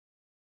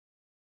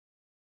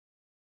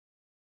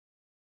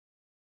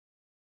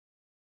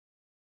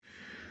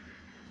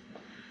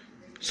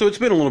So it's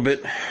been a little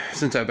bit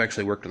since I've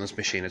actually worked on this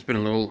machine. It's been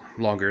a little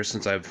longer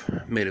since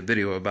I've made a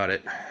video about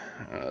it.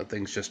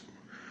 Things just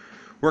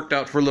worked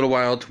out for a little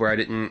while to where I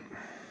didn't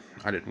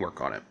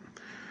work on it.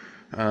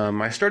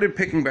 I started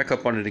picking back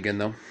up on it again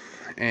though,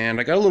 and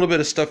I got a little bit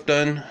of stuff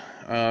done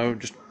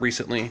just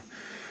recently.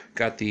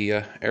 Got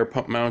the air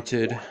pump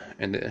mounted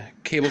and the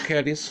cable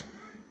caddies,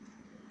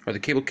 or the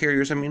cable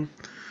carriers I mean,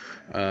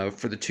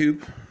 for the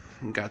tube.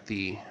 Got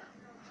the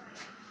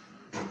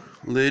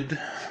lid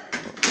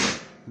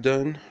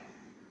done.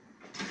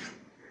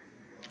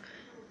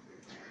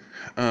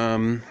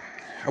 I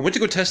went to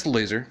go test the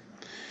laser,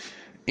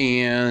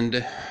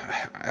 and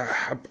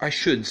I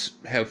should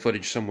have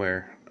footage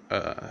somewhere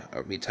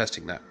of me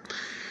testing that.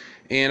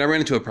 And I ran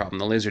into a problem.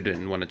 The laser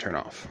didn't want to turn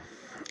off.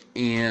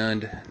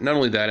 And not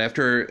only that,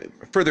 after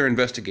further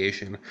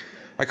investigation,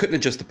 I couldn't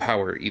adjust the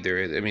power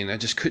either. I mean, I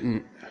just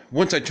couldn't.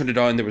 Once I turned it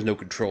on, there was no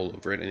control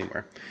over it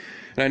anymore.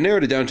 And I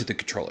narrowed it down to the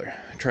controller,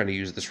 trying to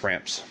use this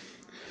ramps.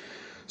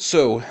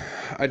 So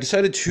I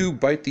decided to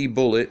bite the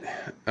bullet,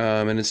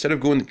 and instead of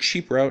going the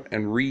cheap route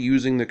and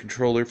reusing the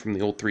controller from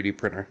the old 3D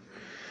printer,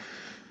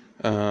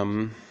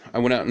 I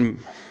went out and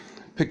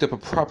picked up a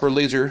proper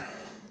laser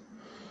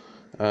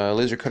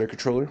cutter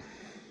controller.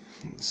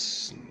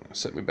 It's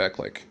set me back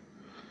like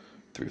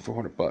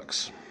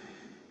 $300-400.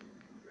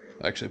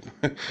 Actually,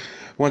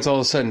 once all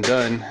is said and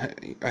done,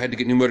 I had to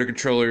get new motor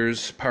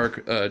controllers, power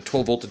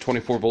 12 volt to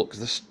 24 volt, because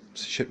this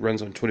shit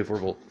runs on 24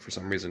 volt for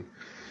some reason.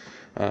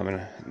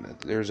 And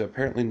there's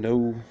apparently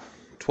no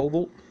 12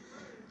 volt.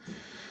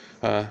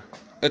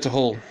 That's a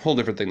whole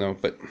different thing though,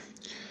 but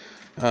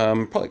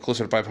probably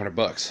closer to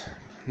 $500.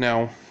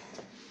 Now,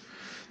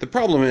 the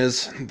problem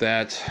is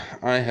that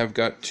I have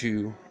got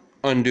to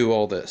undo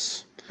all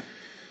this,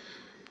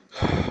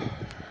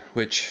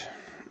 which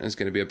is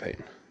going to be a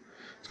pain.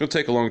 It's going to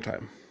take a long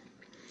time.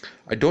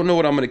 I don't know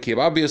what I'm going to keep.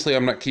 Obviously,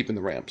 I'm not keeping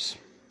the ramps.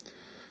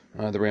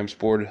 The ramps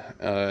board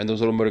and those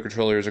little motor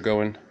controllers are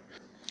going.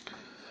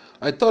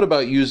 I thought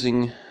about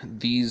using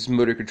these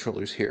motor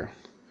controllers here,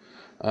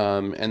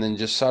 and then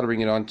just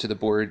soldering it onto the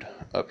board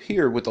up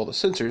here with all the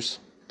sensors,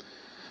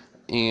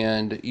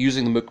 and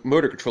using the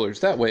motor controllers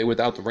that way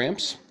without the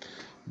ramps.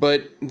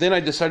 But then I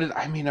decided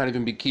I may not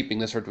even be keeping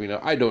this Arduino.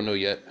 I don't know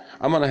yet.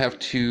 I'm gonna have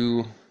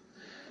to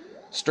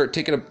start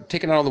taking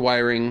out all the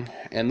wiring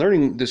and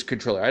learning this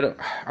controller.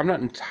 I'm not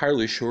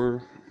entirely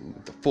sure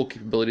the full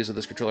capabilities of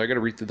this controller. I got to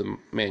read through the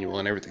manual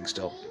and everything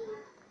still.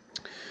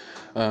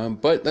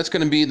 But that's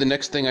going to be the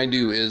next thing I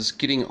do, is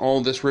getting all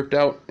this ripped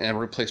out and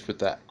replaced with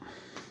that.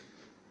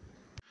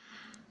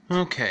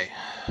 Okay,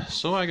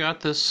 so I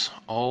got this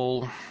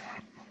all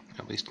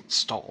at least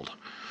installed.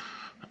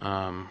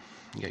 You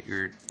got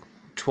your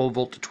 12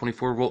 volt to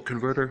 24 volt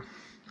converter,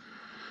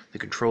 the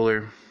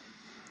controller,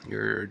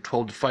 your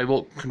 12 to 5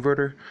 volt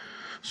converter,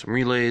 some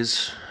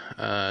relays,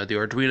 the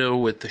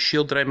Arduino with the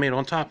shield that I made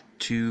on top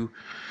to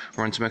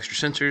run some extra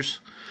sensors,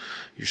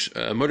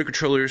 your motor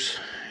controllers,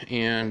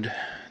 and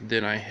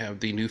then I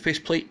have the new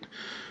faceplate,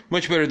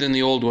 much better than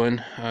the old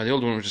one. The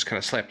old one was just kind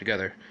of slapped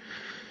together.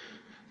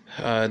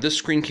 This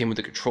screen came with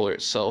the controller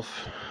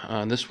itself.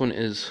 This one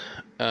is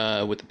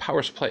with the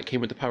power supply. It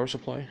came with the power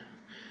supply.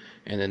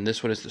 And then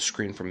this one is the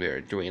screen from the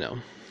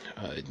Arduino.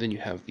 Then you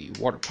have the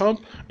water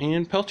pump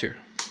and Peltier.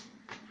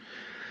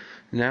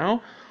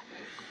 Now,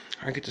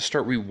 I get to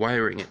start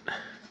rewiring it.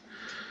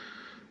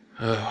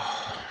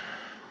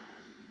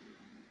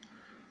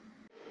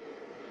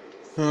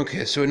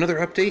 Okay, so another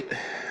update.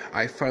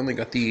 I finally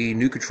got the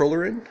new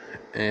controller in,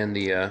 and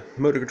the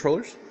motor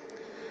controllers.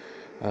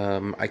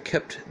 I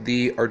kept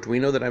the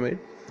Arduino that I made,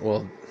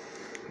 well,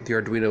 the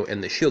Arduino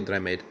and the shield that I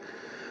made,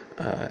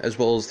 as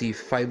well as the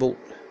 5 volt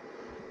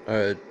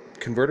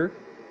converter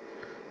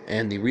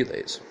and the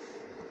relays.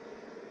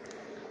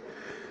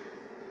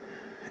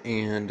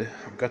 And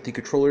I've got the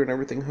controller and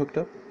everything hooked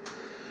up.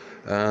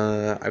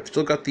 I've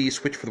still got the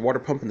switch for the water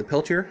pump and the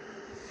Peltier,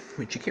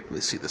 which you can't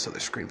really see this other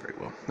screen very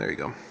well. There you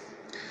go.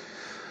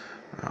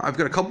 I've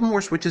got a couple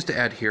more switches to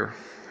add here.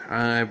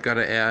 I've got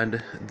to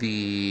add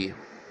the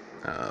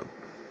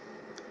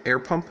air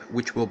pump,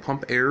 which will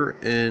pump air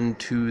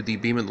into the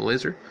beam of the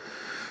laser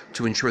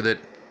to ensure that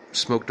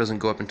smoke doesn't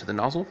go up into the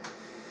nozzle.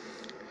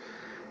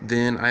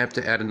 Then I have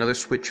to add another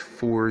switch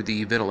for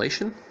the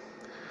ventilation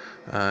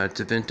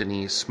to vent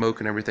any smoke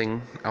and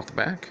everything out the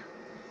back.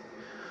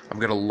 I've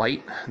got a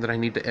light that I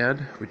need to add,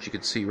 which you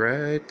can see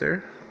right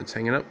there. It's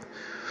hanging up.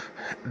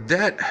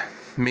 That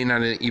may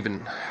not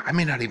even, I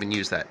may not even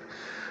use that.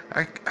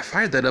 I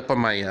fired that up on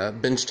my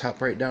bench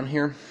top right down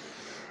here,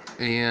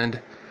 and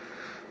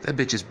that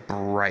bitch is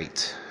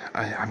bright.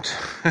 I'm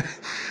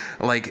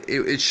like,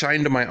 it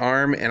shined to my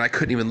arm, and I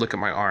couldn't even look at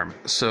my arm.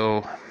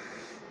 So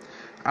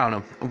I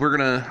don't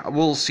know.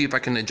 We'll see if I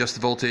can adjust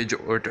the voltage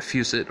or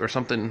diffuse it or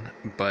something,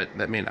 but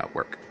that may not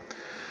work.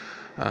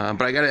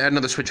 But I got to add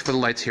another switch for the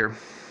lights here.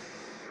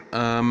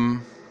 The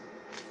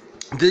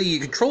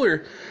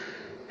controller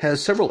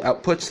has several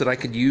outputs that I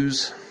could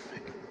use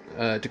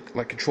to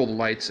like control the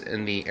lights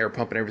and the air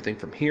pump and everything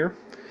from here.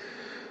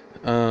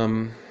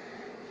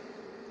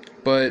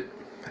 But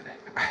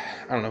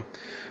I don't know.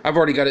 I've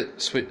already got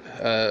it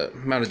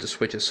mounted to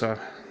switches, so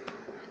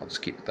I'll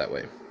just keep it that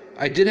way.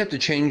 I did have to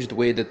change the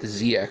way that the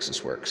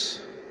Z-axis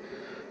works.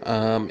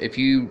 If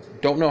you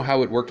don't know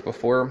how it worked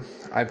before,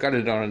 I've got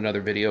it on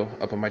another video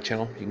up on my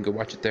channel. You can go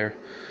watch it there.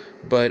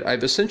 But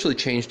I've essentially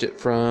changed it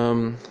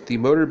from the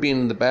motor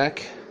being in the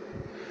back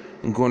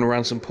and going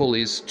around some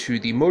pulleys to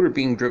the motor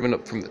being driven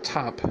up from the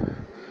top,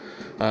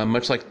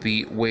 much like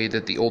the way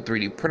that the old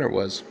 3D printer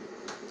was.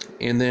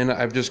 And then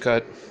I've just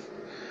got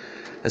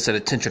a set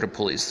of tensioner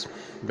pulleys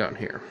down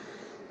here.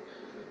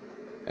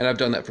 And I've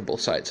done that for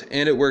both sides,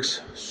 and it works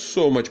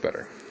so much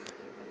better.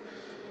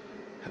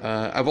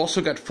 I've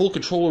also got full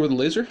control over the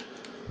laser.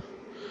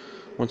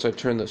 Once I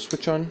turn the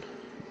switch on,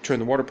 turn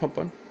the water pump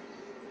on,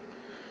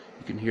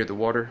 you can hear the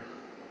water.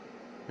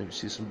 Maybe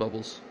see some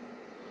bubbles.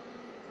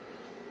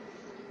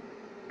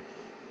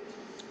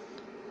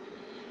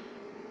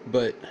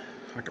 But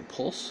I can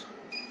pulse.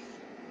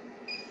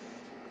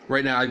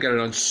 Right now I've got it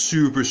on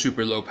super,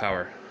 super low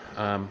power.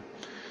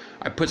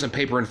 I put some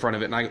paper in front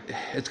of it, and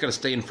it's got to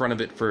stay in front of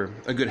it for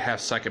a good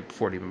half second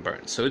before it even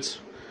burns. So it's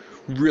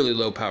really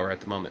low power at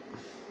the moment.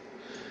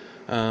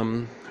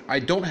 I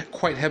don't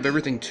quite have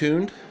everything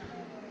tuned,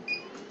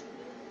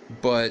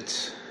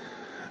 but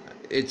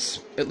it's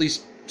at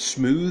least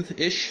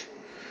smooth-ish.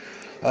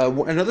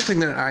 Another thing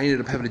that I ended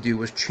up having to do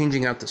was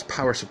changing out this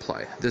power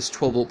supply, this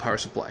 12-volt power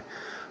supply.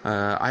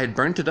 I had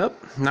burnt it up,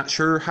 not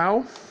sure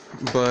how,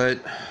 but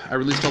I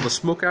released all the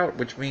smoke out,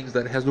 which means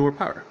that it has no more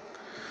power.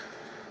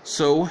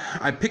 So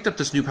I picked up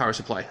this new power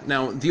supply.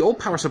 Now, the old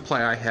power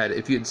supply I had,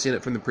 if you had seen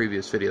it from the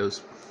previous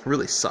videos,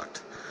 really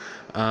sucked.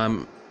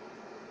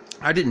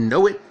 I didn't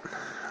know it.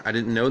 I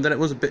didn't know that it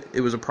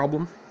was a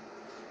problem.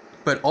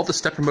 But all the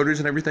stepper motors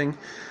and everything,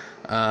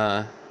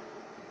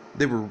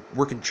 they were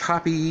working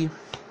choppy.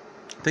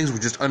 Things were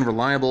just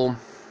unreliable.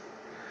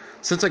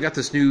 Since I got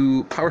this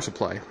new power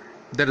supply,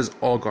 that has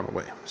all gone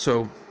away.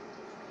 So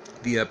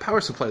the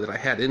power supply that I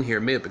had in here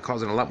may have been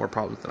causing a lot more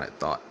problems than I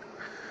thought.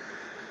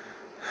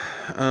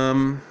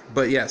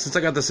 But yeah, since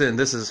I got this in,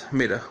 this has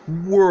made a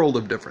world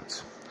of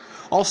difference.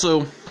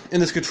 Also, in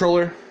this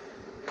controller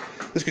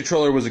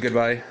was a good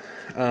buy.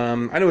 I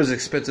know it was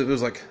expensive. It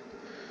was like,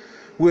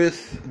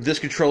 with this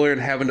controller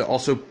and having to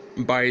also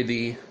buy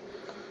the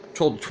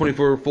 12 to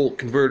 24 volt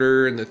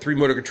converter and the 3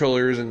 motor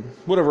controllers and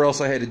whatever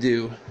else I had to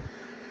do,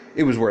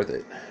 it was worth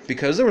it.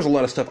 Because there was a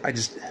lot of stuff I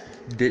just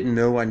didn't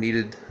know I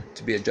needed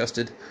to be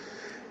adjusted.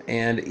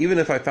 And even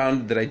if I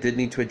found that I did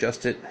need to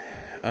adjust it,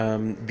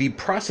 the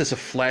process of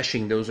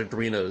flashing those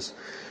Arduinos,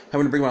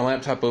 having to bring my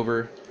laptop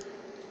over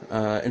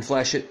and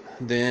flash it,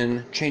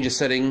 then change a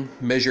setting,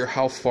 measure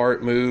how far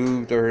it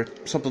moved or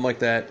something like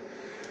that,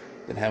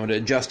 then having to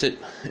adjust it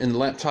in the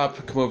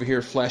laptop, come over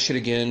here, flash it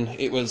again,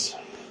 it was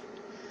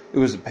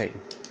a pain.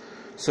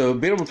 So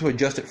being able to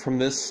adjust it from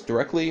this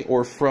directly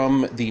or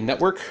from the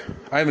network,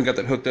 I haven't got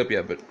that hooked up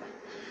yet, but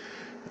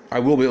I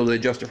will be able to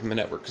adjust it from the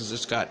network because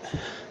it's got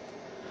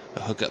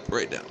a hookup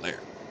right down there.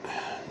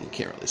 You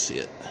can't really see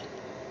it.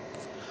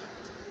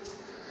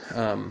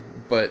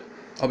 But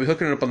I'll be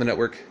hooking it up on the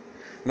network,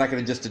 and I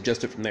can just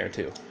adjust it from there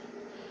too.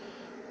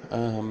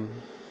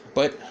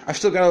 But I've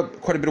still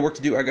got quite a bit of work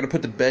to do. I got to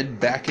put the bed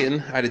back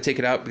in. I had to take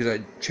it out because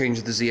I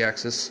changed the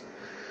Z-axis.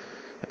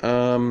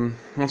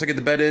 Once I get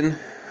the bed in,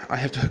 I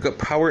have to hook up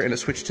power and a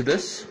switch to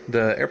this,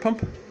 the air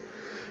pump.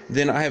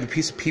 Then I have a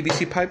piece of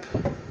PVC pipe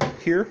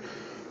here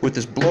with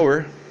this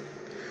blower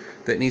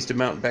that needs to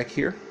mount back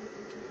here.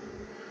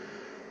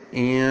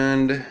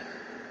 And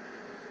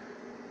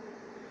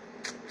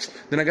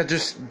then I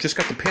just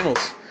got the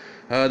panels.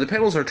 The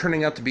panels are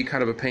turning out to be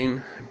kind of a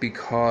pain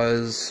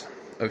because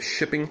of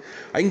shipping.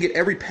 I can get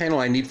every panel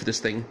I need for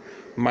this thing,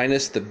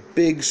 minus the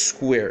big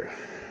square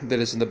that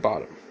is in the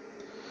bottom.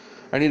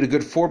 I need a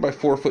good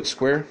 4x4 foot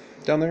square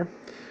down there,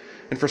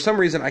 and for some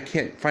reason I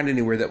can't find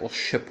anywhere that will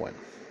ship one.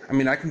 I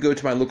mean, I can go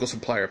to my local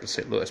supplier up in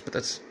St. Louis, but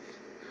that's,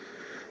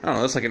 I don't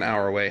know, that's like an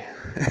hour away.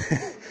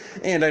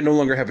 And I no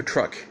longer have a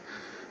truck.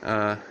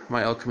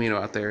 My El Camino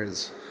out there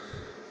is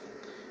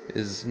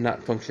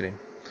not functioning.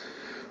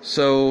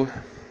 So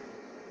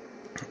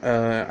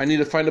I need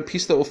to find a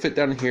piece that will fit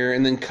down here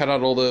and then cut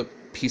out all the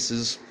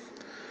pieces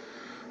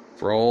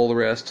for all the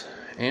rest,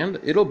 and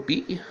it'll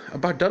be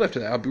about done after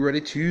that. I'll be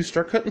ready to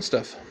start cutting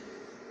stuff.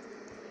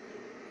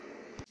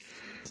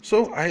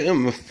 So I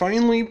am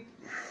finally,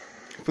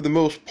 for the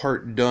most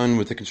part, done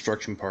with the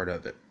construction part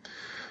of it.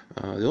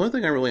 The only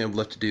thing I really have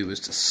left to do is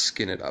to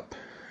skin it up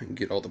and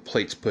get all the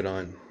plates put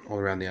on all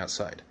around the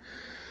outside.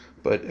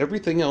 But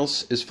everything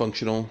else is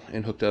functional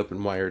and hooked up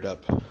and wired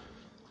up.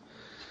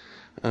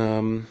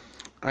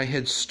 I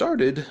had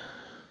started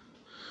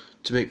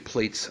to make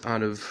plates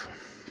out of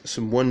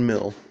some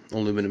 1mm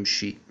aluminum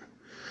sheet.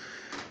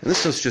 And this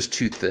stuff's just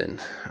too thin.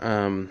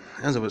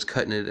 As I was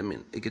cutting it, I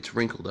mean, it gets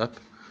wrinkled up.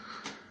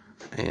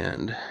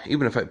 And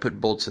even if I put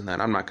bolts in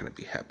that, I'm not going to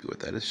be happy with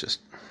that.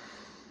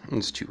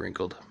 It's too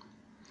wrinkled.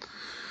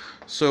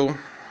 So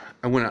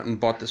I went out and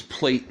bought this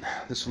plate,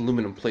 this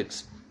aluminum plate.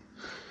 It's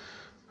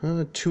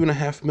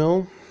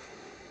 2.5mm.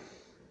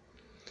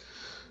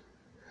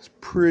 It's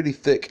pretty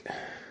thick.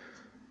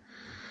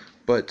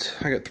 but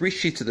I got 3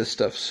 sheets of this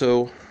stuff,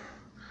 so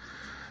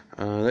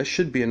that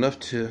should be enough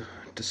to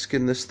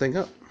skin this thing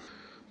up.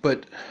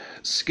 But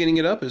skinning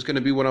it up is going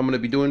to be what I'm going to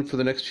be doing for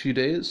the next few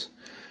days.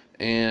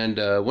 And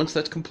once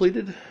that's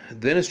completed,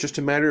 then it's just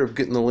a matter of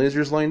getting the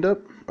lasers lined up,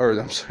 or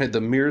I'm sorry,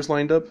 the mirrors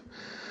lined up,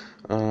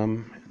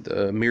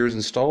 the mirrors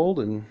installed,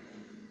 and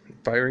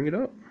firing it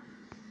up.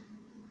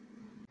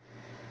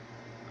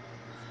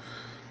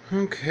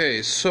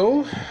 Okay,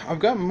 so I've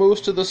got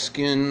most of the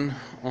skin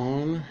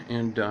on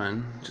and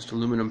done, just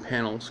aluminum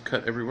panels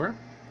cut everywhere.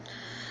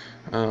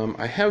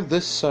 I have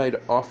this side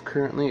off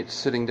currently, it's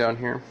sitting down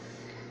here.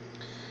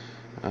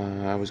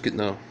 I was getting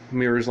the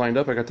mirrors lined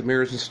up, I got the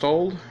mirrors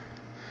installed.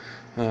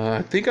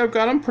 I think I've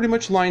got them pretty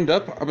much lined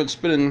up. I've been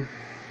spending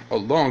a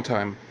long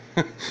time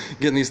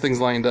getting these things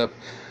lined up.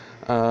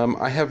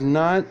 I have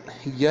not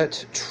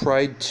yet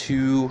tried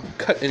to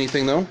cut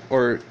anything though,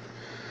 or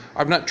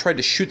I've not tried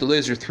to shoot the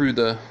laser through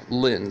the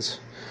lens.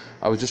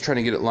 I was just trying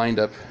to get it lined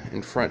up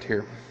in front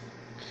here.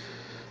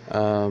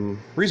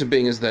 Reason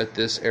being is that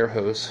this air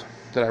hose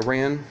that I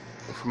ran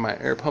from my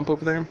air pump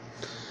over there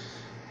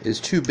is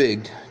too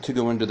big to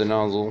go into the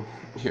nozzle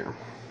here.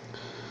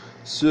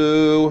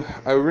 So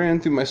I ran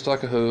through my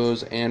stock of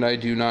hose and I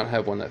do not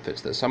have one that fits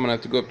this. I'm gonna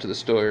have to go up to the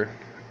store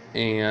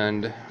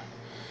and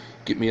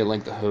get me a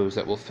length of hose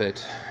that will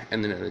fit,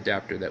 and then an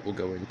adapter that will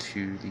go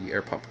into the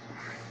air pump.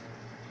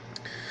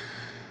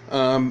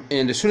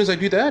 And as soon as I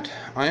do that,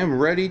 I am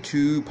ready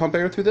to pump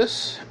air through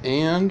this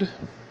and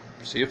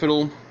see if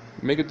it'll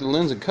make it to the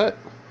lens and cut.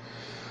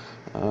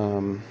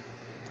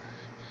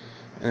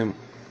 And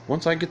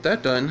once I get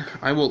that done,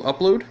 I will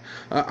upload.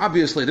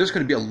 Obviously, there's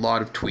going to be a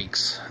lot of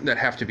tweaks that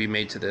have to be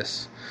made to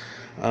this.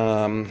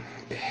 I mean,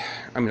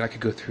 I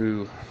could go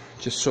through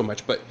just so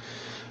much, but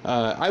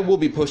I will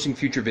be posting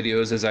future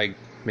videos as I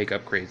make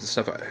upgrades and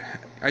stuff.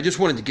 I just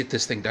wanted to get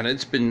this thing done.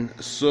 It's been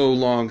so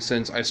long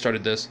since I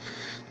started this.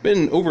 It's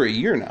been over a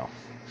year now.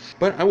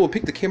 But I will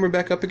pick the camera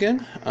back up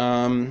again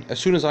as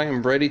soon as I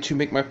am ready to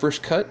make my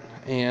first cut,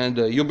 and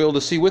you'll be able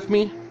to see with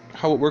me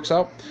how it works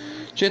out.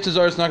 Chances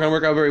are it's not going to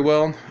work out very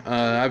well.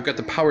 I've got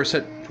the power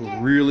set to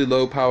really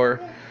low power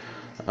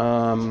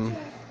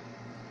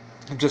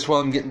just while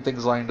I'm getting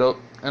things lined up,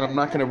 and I'm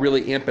not going to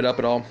really amp it up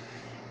at all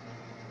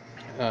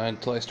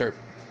until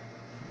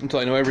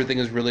I know everything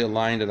is really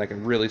aligned and I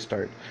can really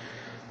start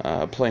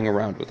playing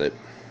around with it.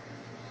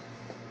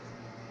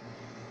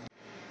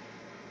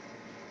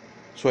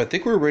 So I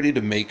think we're ready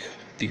to make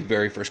the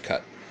very first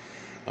cut.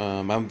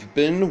 I've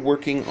been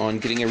working on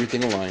getting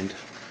everything aligned,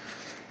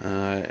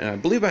 and I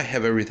believe I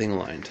have everything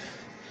aligned.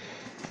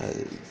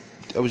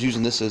 I was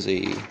using this as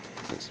a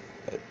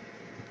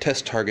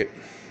test target,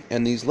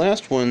 and these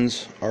last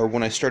ones are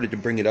when I started to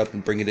bring it up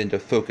and bring it into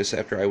focus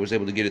after I was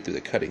able to get it through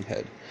the cutting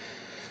head.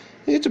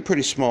 It's a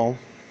pretty small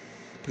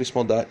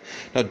dot.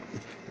 Now,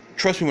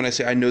 trust me when I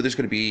say I know there's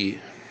going to be,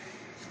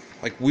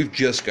 like, we've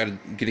just got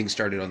getting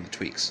started on the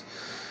tweaks.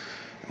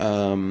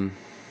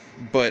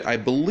 But I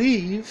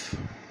believe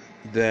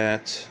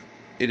that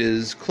it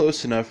is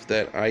close enough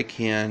that I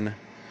can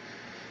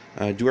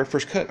do our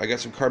first cut. I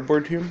got some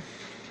cardboard here.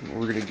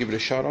 We're going to give it a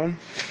shot on.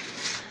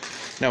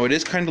 Now, it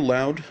is kind of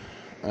loud,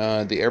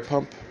 the air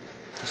pump,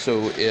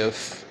 so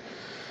if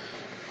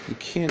you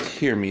can't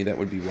hear me, that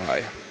would be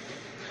why.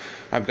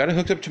 I've got it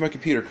hooked up to my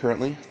computer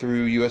currently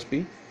through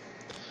USB,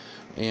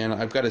 and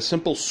I've got a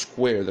simple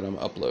square that I'm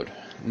upload.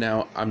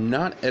 Now, I'm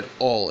not at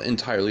all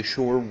entirely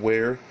sure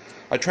where.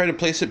 I try to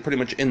place it pretty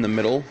much in the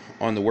middle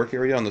on the work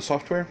area on the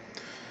software,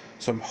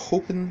 so I'm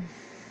hoping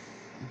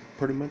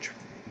pretty much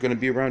going to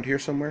be around here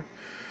somewhere.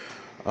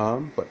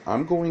 But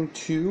I'm going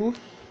to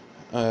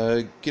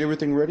get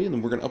everything ready, and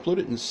then we're going to upload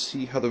it and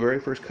see how the very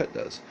first cut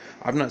does.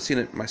 I've not seen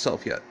it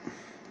myself yet.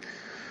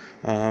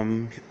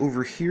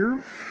 Over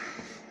here,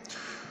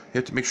 you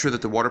have to make sure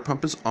that the water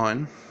pump is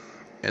on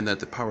and that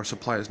the power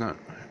supply is not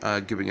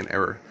giving an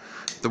error.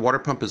 If the water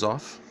pump is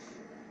off,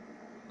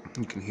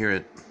 you can hear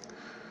it,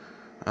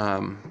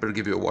 but it'll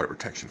give you a water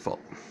protection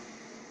fault.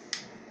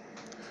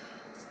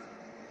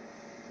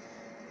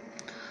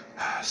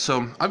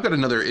 So I've got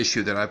another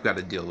issue that I've got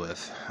to deal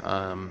with,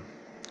 and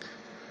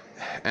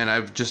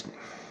I've just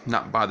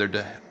not bothered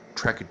to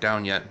track it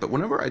down yet, but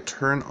whenever I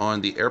turn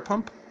on the air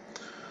pump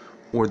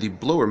or the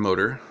blower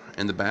motor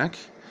in the back,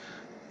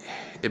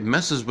 it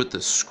messes with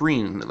the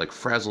screen. It like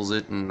frazzles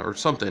it or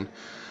something,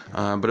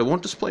 but it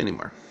won't display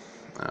anymore.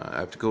 I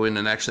have to go in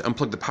and actually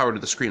unplug the power to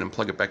the screen and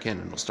plug it back in,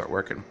 and it'll start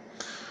working.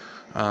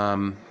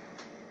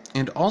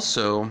 And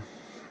also,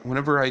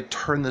 whenever I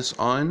turn this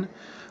on,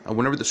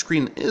 whenever the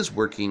screen is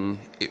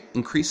working, it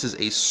increases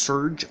a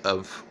surge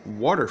of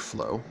water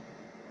flow,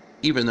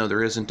 even though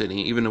there isn't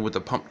any. Even with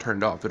the pump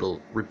turned off,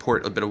 it'll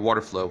report a bit of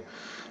water flow,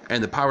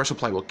 and the power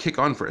supply will kick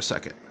on for a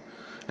second,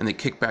 and then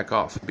kick back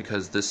off,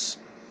 because this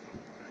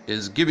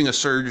is giving a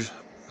surge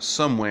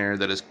somewhere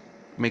that is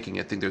making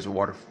it think there's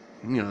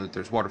that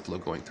there's water flow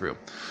going through.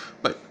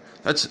 But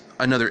that's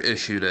another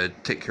issue to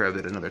take care of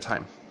at another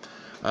time.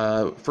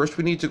 First,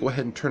 we need to go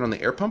ahead and turn on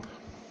the air pump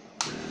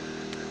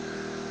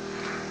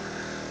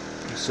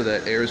so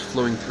that air is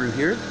flowing through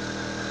here.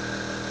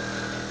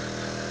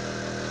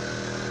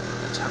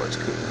 how it's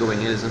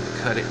going in, isn't the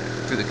cutting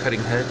through the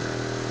cutting head.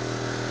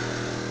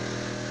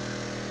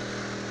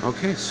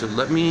 Okay, so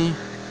let me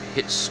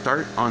hit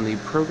start on the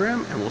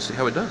program and we'll see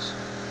how it does.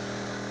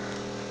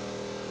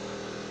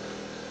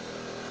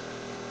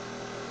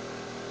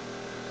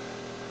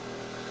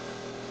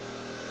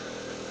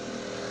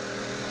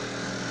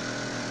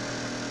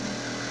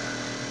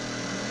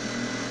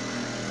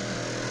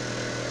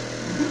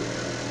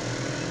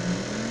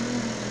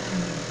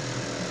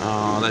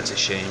 Oh, that's a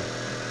shame.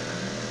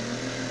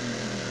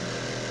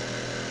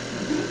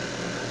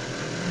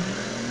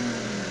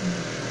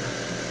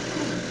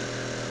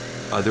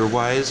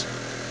 Otherwise,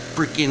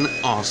 freaking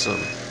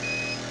awesome.